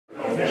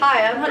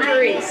Hi, I'm Hunter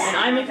Reese. And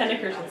I'm McKenna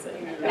Christensen.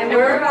 And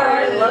we're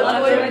part of the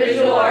Lovejoy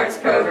Visual Arts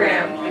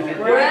program.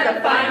 We're at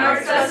the Fine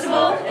Arts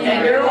Festival,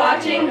 and you're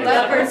watching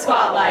Leopard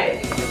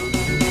Spotlight.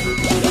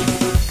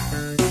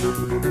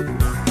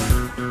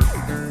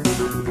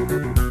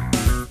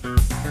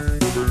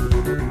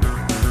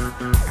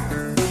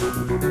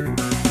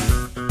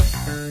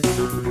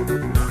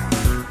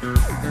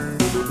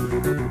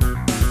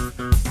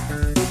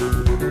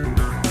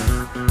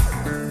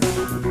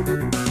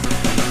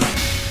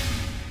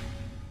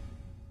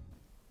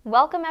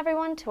 Welcome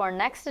everyone to our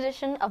next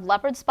edition of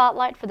Leopard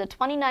Spotlight for the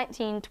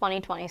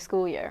 2019-2020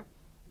 school year.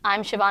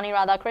 I'm Shivani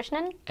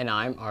Radhakrishnan. And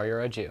I'm Arya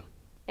Raju.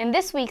 In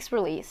this week's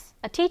release,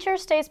 a teacher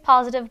stays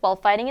positive while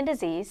fighting a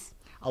disease.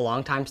 A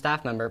longtime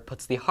staff member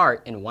puts the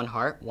heart in One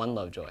Heart, One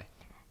Lovejoy.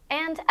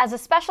 And as a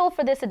special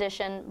for this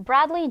edition,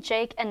 Bradley,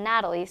 Jake, and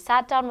Natalie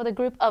sat down with a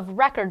group of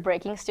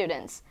record-breaking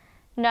students.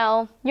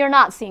 No, you're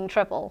not seeing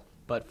triple.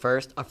 But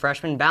first, a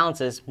freshman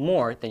balances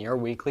more than your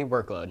weekly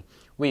workload.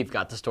 We've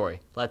got the story.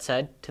 Let's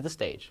head to the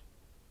stage.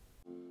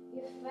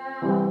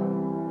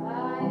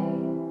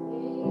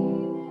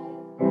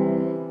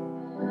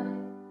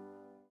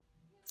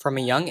 From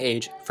a young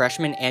age,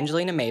 freshman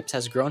Angelina Mapes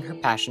has grown her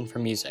passion for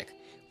music.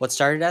 What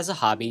started as a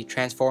hobby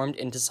transformed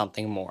into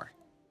something more.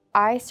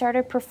 I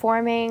started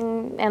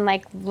performing and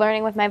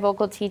learning with my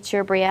vocal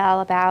teacher,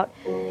 Brielle, about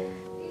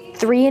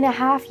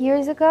 3.5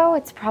 years ago.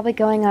 It's probably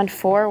going on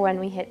 4 when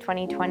we hit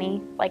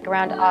 2020,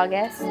 around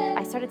August.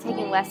 I started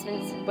taking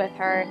lessons with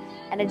her,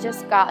 and it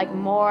just got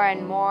more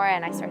and more,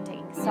 and I started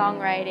taking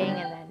songwriting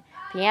and then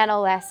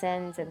piano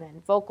lessons and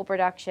then vocal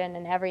production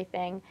and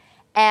everything.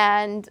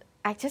 And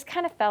I just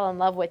kind of fell in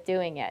love with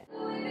doing it.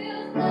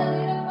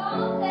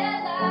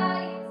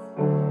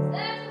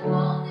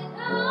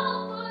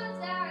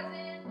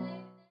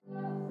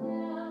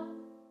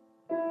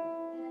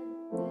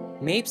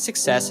 Mapes'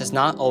 success has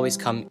not always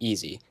come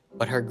easy,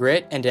 but her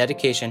grit and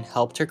dedication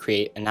helped her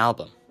create an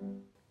album.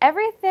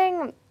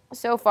 Everything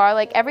so far,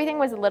 everything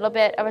was a little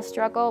bit of a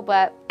struggle,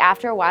 but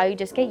after a while you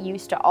just get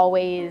used to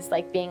always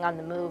being on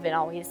the move and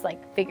always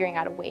figuring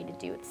out a way to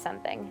do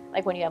something,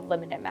 when you have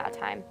limited amount of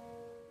time.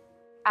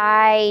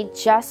 I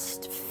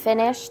just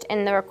finished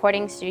in the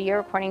recording studio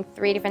recording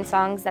 3 different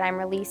songs that I'm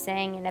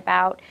releasing in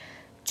about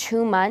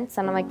 2 months,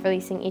 and I'm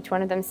releasing each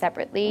one of them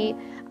separately.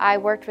 I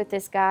worked with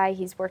this guy.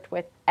 He's worked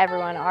with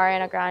everyone: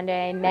 Ariana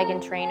Grande,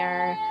 Meghan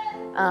Trainor,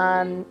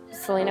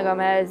 Selena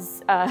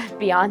Gomez,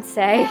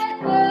 Beyonce.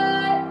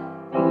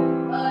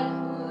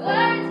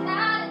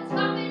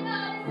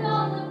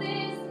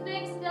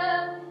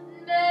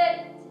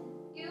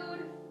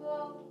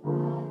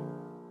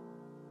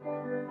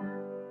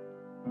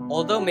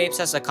 Although Mapes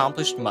has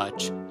accomplished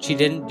much, she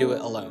didn't do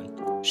it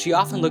alone. She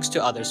often looks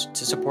to others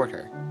to support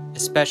her,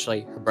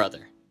 especially her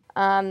brother.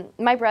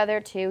 My brother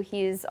too,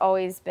 he's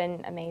always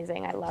been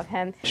amazing. I love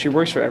him. She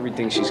works for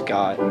everything she's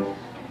got.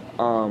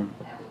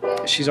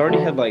 She's already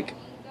had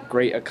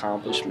great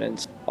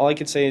accomplishments. All I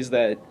could say is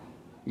that,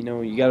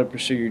 you gotta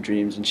pursue your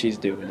dreams, and she's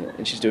doing it,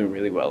 and she's doing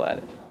really well at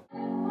it.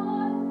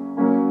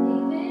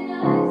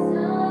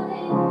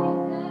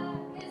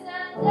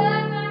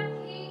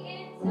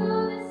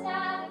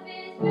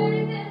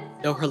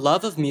 Though her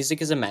love of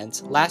music is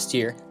immense, last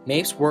year,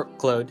 Mapes'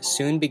 workload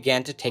soon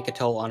began to take a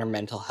toll on her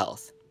mental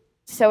health.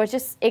 So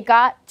it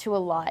got to a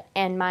lot,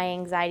 and my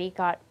anxiety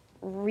got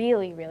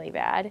really, really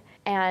bad.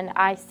 And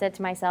I said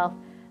to myself,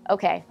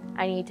 okay,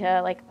 I need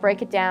to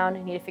break it down.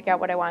 I need to figure out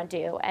what I want to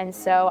do. And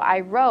so I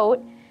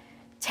wrote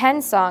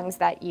 10 songs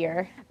that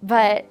year,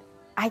 but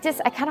I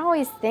kind of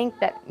always think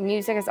that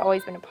music has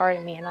always been a part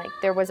of me, and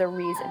there was a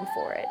reason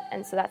for it.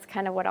 And so that's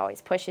kind of what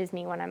always pushes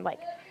me when I'm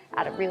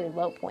at a really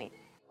low point.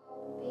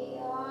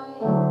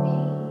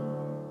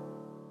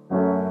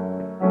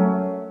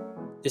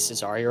 This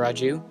is Arya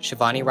Raju,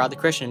 Shivani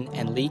Radhakrishnan,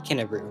 and Lee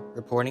Kinnebrew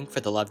reporting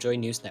for the Lovejoy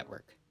News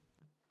Network.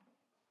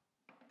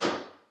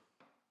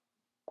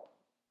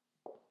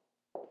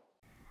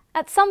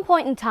 At some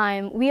point in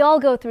time, we all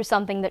go through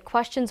something that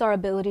questions our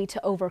ability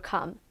to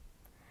overcome.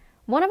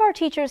 One of our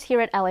teachers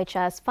here at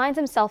LHS finds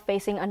himself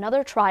facing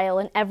another trial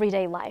in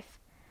everyday life,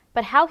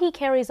 but how he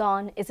carries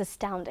on is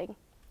astounding.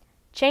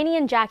 Cheney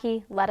and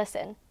Jackie let us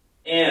in.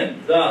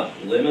 And the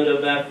limit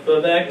of f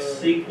of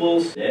x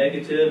equals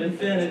negative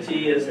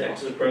infinity as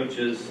x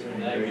approaches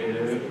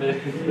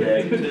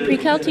negative.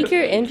 Pre-Cal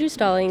teacher Andrew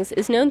Stallings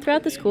is known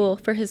throughout the school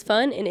for his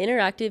fun and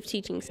interactive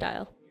teaching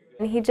style.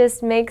 He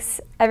just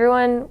makes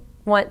everyone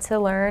want to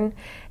learn,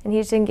 and he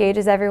just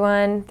engages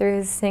everyone through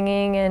his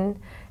singing and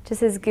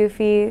just his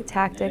goofy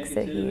tactics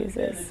that he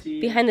uses.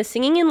 Behind the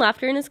singing and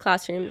laughter in his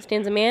classroom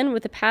stands a man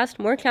with a past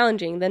more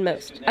challenging than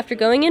most. After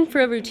going in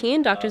for a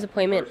routine doctor's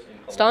appointment,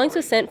 Stallings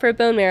was sent for a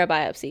bone marrow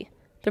biopsy.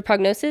 The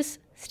prognosis,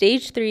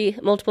 stage 3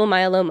 multiple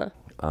myeloma.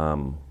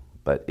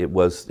 But it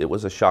was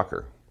a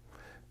shocker.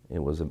 It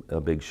was a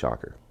big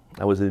shocker.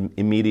 I was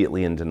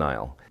immediately in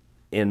denial.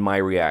 And my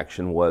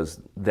reaction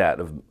was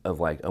that of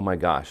oh my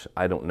gosh,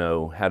 I don't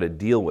know how to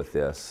deal with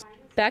this.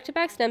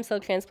 Back-to-back stem cell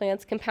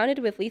transplants compounded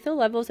with lethal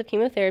levels of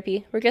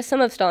chemotherapy were just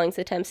some of Stallings'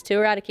 attempts to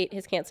eradicate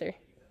his cancer.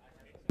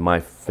 My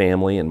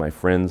family and my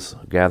friends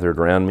gathered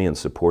around me and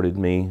supported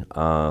me.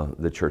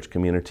 The church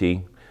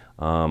community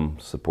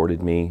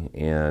supported me,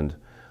 and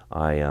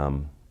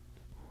I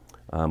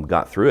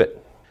got through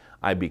it.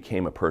 I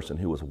became a person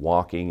who was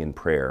walking in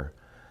prayer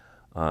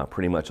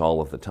pretty much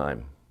all of the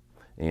time.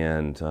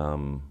 And,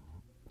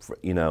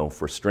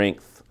 for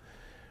strength,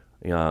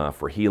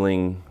 for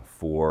healing,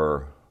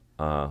 for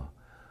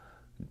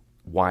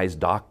wise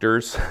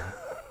doctors,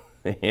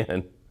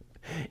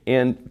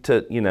 and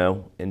to,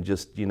 and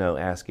just,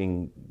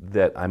 asking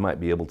that I might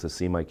be able to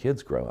see my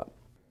kids grow up.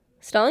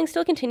 Stallings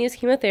still continues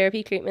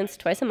chemotherapy treatments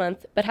twice a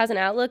month, but has an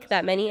outlook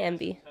that many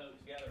envy.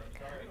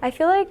 I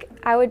feel like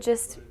I would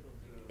just,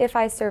 if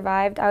I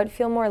survived, I would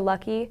feel more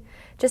lucky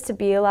just to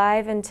be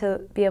alive and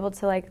to be able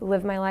to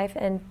live my life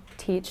and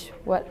teach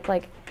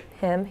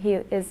him. He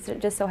is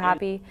just so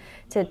happy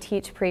to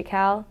teach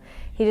pre-cal.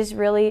 He just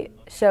really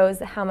shows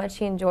how much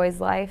he enjoys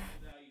life.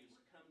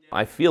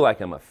 I feel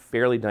like I'm a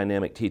fairly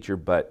dynamic teacher,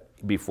 but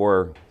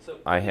before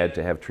I had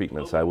to have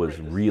treatments, I was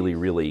really,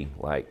 really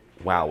like,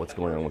 wow, what's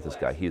going on with this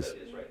guy? He's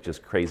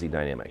just crazy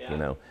dynamic,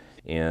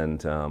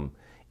 And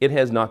it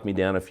has knocked me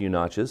down a few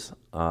notches,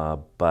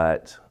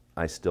 but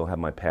I still have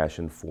my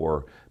passion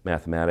for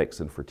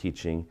mathematics and for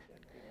teaching.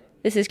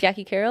 This is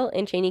Jackie Carroll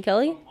and Cheney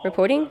Kelly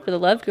reporting for the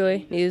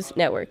Lovejoy News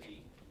Network.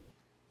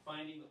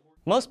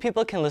 Most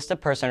people can list a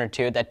person or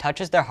two that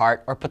touches their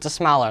heart or puts a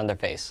smile on their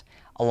face.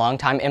 A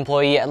longtime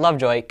employee at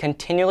Lovejoy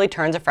continually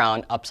turns a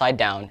frown upside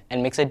down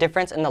and makes a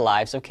difference in the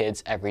lives of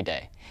kids every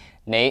day.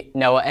 Nate,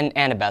 Noah, and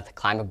Annabeth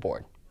climb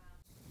aboard.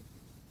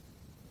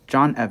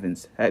 John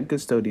Evans, head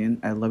custodian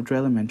at Lovejoy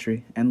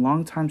Elementary and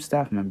longtime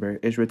staff member,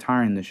 is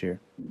retiring this year,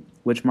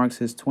 which marks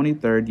his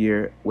 23rd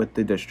year with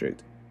the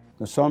district.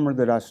 The summer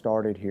that I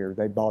started here,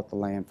 they bought the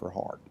land for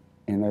Hart,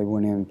 and they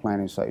went in and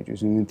planted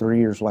sages, and then 3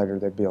 years later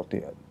they built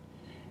it.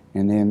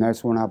 And then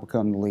that's when I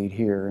become the lead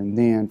here, and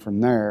then from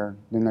there,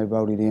 then they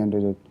voted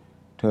in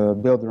to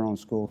build their own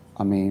school.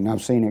 I mean,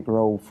 I've seen it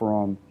grow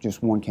from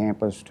just one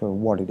campus to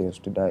what it is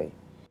today.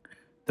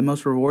 The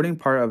most rewarding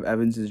part of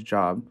Evans'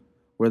 job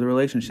were the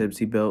relationships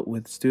he built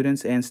with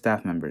students and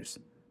staff members.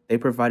 They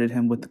provided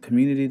him with a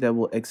community that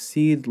will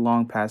exceed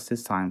long past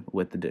his time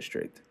with the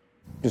district.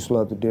 Just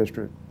love the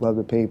district, love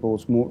the people.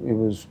 It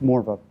was more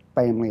of a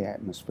family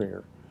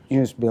atmosphere. You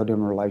just build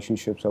them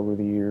relationships over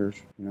the years.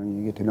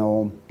 You get to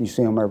know them. You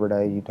see them every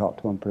day. You talk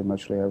to them pretty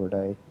much every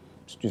day.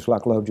 It's just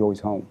like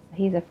Lovejoy's home.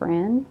 He's a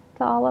friend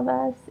to all of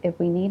us. If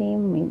we need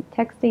him, we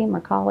text him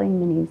or call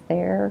him, and he's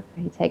there.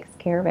 He takes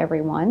care of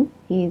everyone.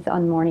 He's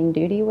on morning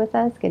duty with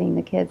us, getting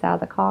the kids out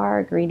of the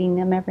car, greeting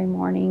them every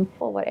morning.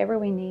 Well, whatever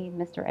we need,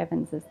 Mr.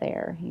 Evans is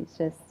there.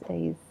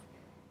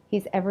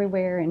 He's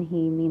everywhere, and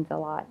he means a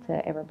lot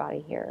to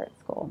everybody here at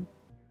school.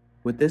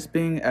 With this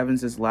being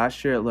Evans'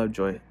 last year at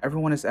Lovejoy,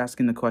 everyone is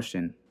asking the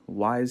question,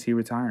 why is he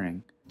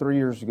retiring? 3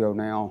 years ago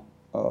now,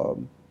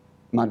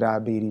 my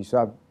diabetes,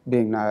 I've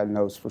been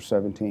diagnosed for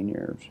 17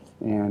 years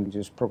and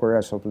just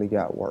progressively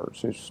got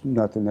worse. There's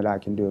nothing that I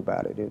can do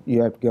about it.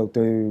 You have to go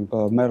through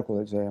a medical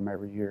exam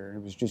every year.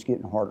 It was just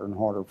getting harder and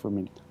harder for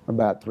me.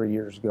 About 3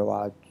 years ago,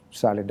 I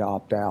decided to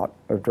opt out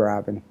of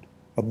driving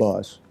a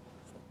bus,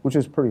 which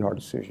is a pretty hard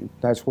decision.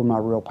 That's where my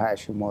real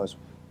passion was.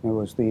 It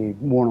was the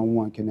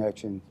one-on-one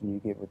connection you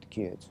get with the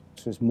kids.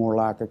 It's just more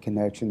like a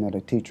connection that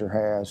a teacher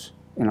has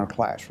in our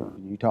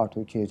classroom. You talk to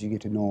the kids, you get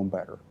to know them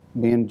better.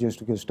 Being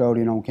just a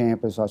custodian on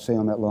campus, I see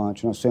them at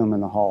lunch and I see them in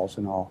the halls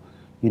and all.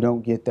 You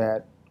don't get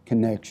that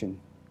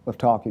connection of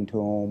talking to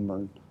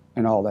them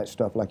and all that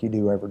stuff like you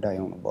do every day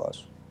on the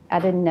bus. I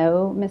didn't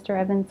know Mr.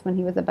 Evans when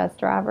he was a bus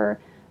driver,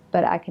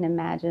 but I can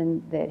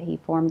imagine that he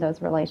formed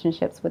those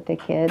relationships with the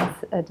kids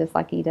just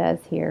like he does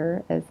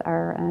here as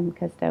our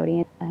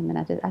custodian. And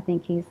I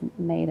think he's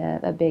made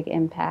a big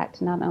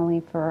impact, not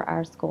only for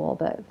our school,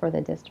 but for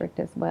the district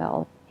as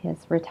well. His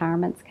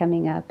retirement's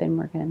coming up, and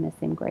we're going to miss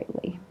him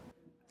greatly.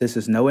 This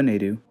is Noah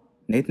Nadu,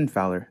 Nathan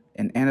Fowler,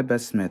 and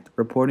Annabeth Smith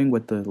reporting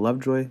with the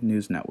Lovejoy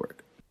News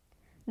Network.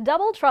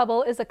 Double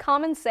trouble is a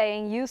common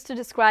saying used to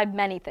describe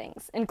many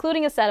things,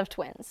 including a set of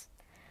twins.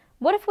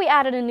 What if we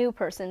added a new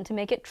person to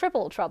make it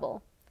triple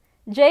trouble?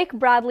 Jake,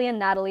 Bradley, and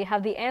Natalie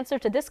have the answer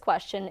to this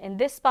question in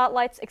this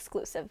Spotlight's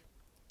exclusive.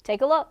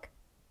 Take a look.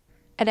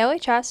 At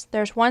LHS,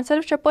 there's one set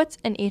of triplets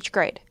in each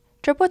grade.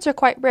 Triplets are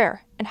quite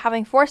rare, and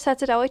having 4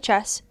 sets at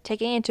LHS,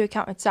 taking into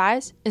account its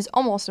size, is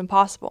almost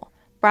impossible.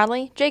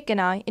 Bradley, Jake, and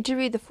I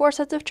interviewed the 4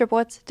 sets of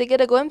triplets to get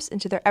a glimpse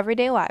into their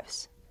everyday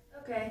lives.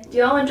 Okay, do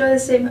y'all enjoy the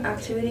same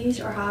activities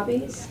or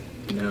hobbies?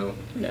 No.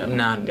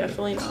 Not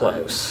definitely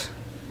close.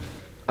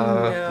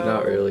 No.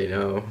 Not really,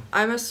 no.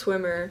 I'm a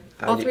swimmer.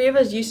 All 3 of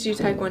us used to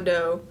do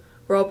Taekwondo.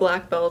 We're all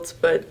black belts,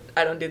 but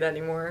I don't do that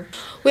anymore.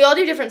 We all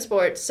do different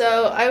sports,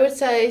 so I would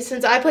say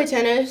since I play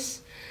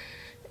tennis,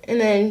 and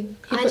then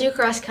I do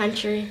cross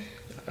country.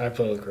 I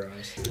play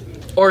lacrosse.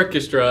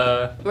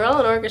 Orchestra. We're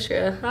all an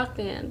orchestra, rock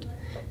band.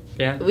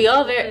 Yeah. We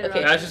all very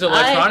okay. That's just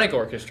electronic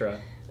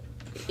orchestra.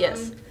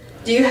 Yes.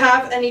 Do you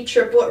have any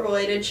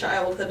triplet-related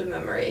childhood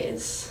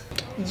memories?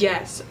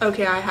 Yes.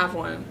 Okay, I have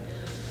one.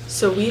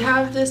 So we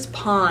have this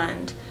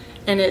pond,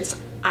 and it's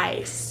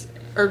ice,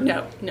 Or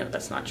no,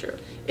 that's not true.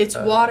 It's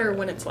water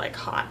when it's like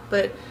hot,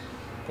 but.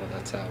 Well,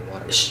 that's how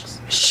water works.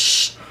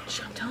 Shh,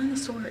 I'm telling the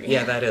story.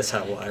 Yeah, that is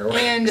how water works.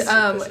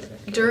 And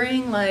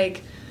during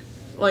like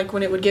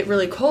when it would get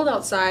really cold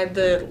outside,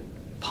 the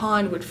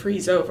pond would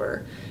freeze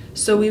over.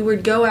 So we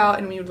would go out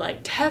and we would like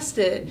test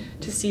it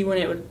to see when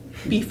it would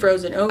be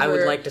frozen over. I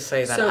would like to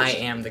say that I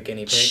am the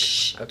guinea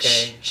pig.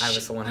 Okay, I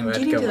was the one who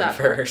had to go in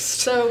first.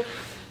 So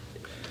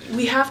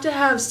we have to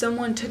have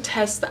someone to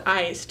test the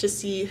ice to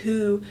see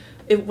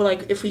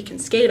if we can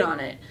skate on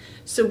it.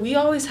 So we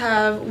were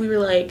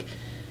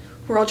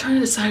all trying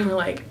to decide. We're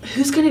like,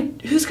 who's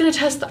gonna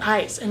test the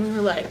ice? And we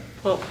were like,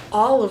 well,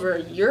 Oliver,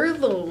 you're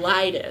the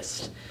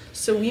lightest.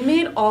 So we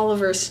made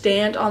Oliver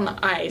stand on the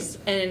ice,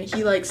 and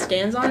he like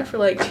stands on it for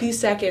like 2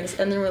 seconds,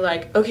 and then we're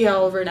like, okay,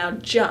 Oliver, now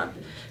jump.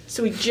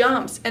 So he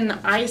jumps, and the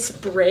ice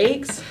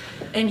breaks,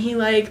 and he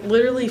like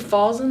literally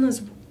falls in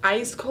this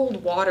ice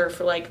cold water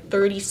for like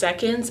 30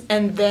 seconds,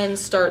 and then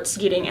starts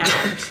getting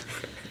out.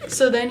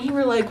 So then he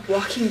were like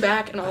walking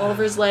back, and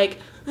Oliver's like,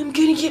 I'm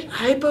gonna get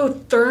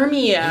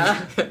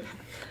hypothermia.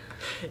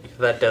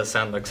 That does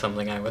sound like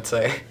something I would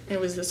say. It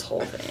was this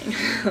whole thing.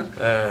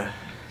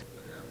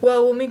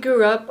 Well, when we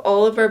grew up,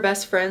 all of our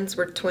best friends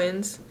were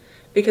twins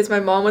because my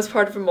mom was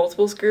part of a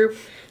multiples group.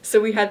 So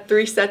we had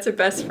 3 sets of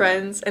best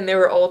friends and they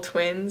were all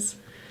twins.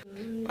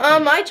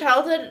 My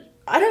childhood,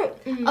 I don't...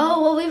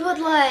 Oh, well, we would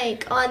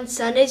like, on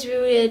Sundays we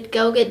would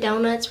go get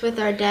donuts with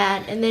our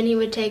dad and then he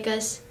would take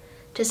us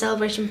to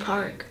Celebration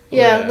Park.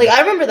 Yeah, like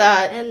I remember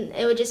that. And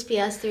it would just be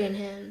us 3 and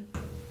him.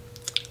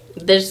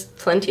 There's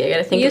plenty. I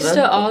gotta think of them. We used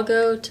to all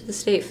go to the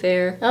state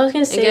fair. I was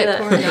gonna say and get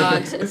corn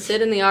dogs and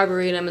sit in the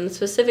arboretum in the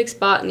specific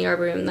spot in the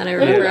arboretum that I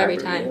remember every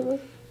time.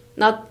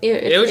 Not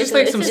it was just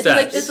like some steps. It's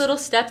like this little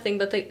step thing,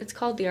 but it's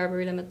called the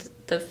arboretum at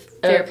the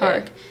fair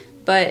park.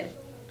 But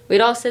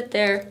we'd all sit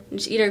there and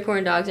just eat our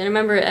corn dogs. And I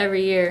remember it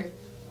every year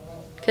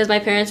because my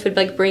parents would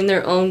like bring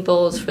their own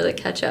bowls for the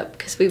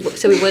ketchup so we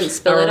wouldn't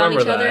spill it on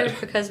each other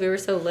because we were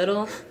so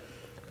little.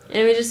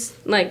 And we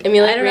just, like, I don't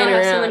know,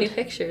 I have so many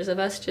pictures of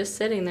us just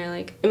sitting there,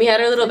 like, and we had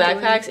our little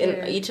backpacks,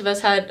 and each of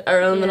us had our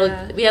own little,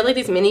 we had, like,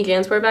 these mini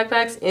JanSport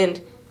backpacks, and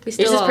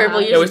yours is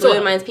purple, yours is blue,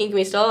 and mine's pink, and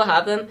we still all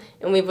have them,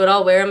 and we would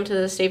all wear them to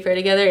the state fair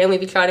together, and we'd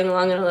be trotting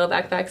along in our little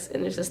backpacks,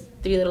 and there's just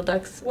 3 little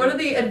ducks. What are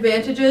the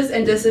advantages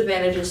and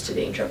disadvantages to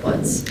being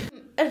triplets?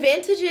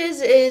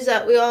 Advantages is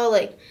that we all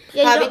like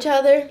have each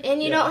other,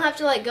 and you don't have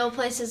to like go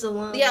places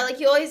alone. Yeah, like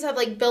you always have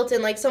like built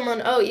in like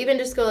someone. Oh, you can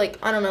just go like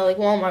I don't know, like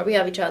Walmart. We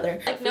have each other.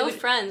 Like no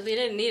friends. We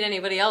didn't need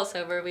anybody else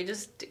over. We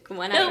just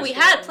went out. No, we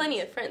had plenty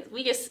of friends.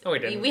 We just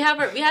we had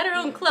our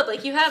own club.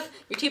 Like you have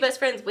your 2 best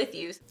friends with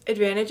you.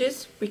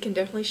 Advantages: we can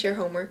definitely share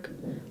homework.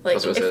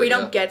 Like if we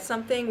don't get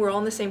something, we're all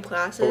in the same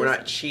classes. But we're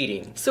not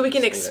cheating. So we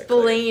can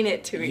explain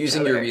it to each other.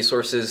 Using your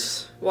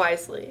resources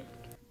wisely.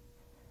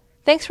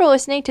 Thanks for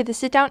listening to the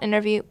sit-down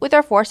interview with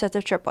our 4 sets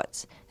of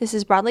triplets. This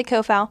is Bradley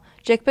Kofal,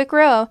 Jake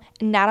Picaro,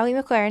 and Natalie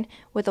McLaren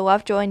with the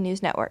Lovejoy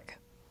News Network.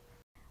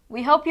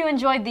 We hope you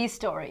enjoyed these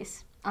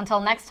stories.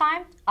 Until next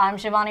time, I'm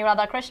Shivani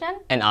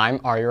Radhakrishnan. And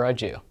I'm Arya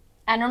Raju.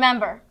 And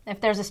remember,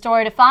 if there's a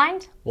story to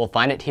find, we'll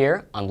find it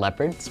here on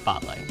Leopard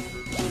Spotlight.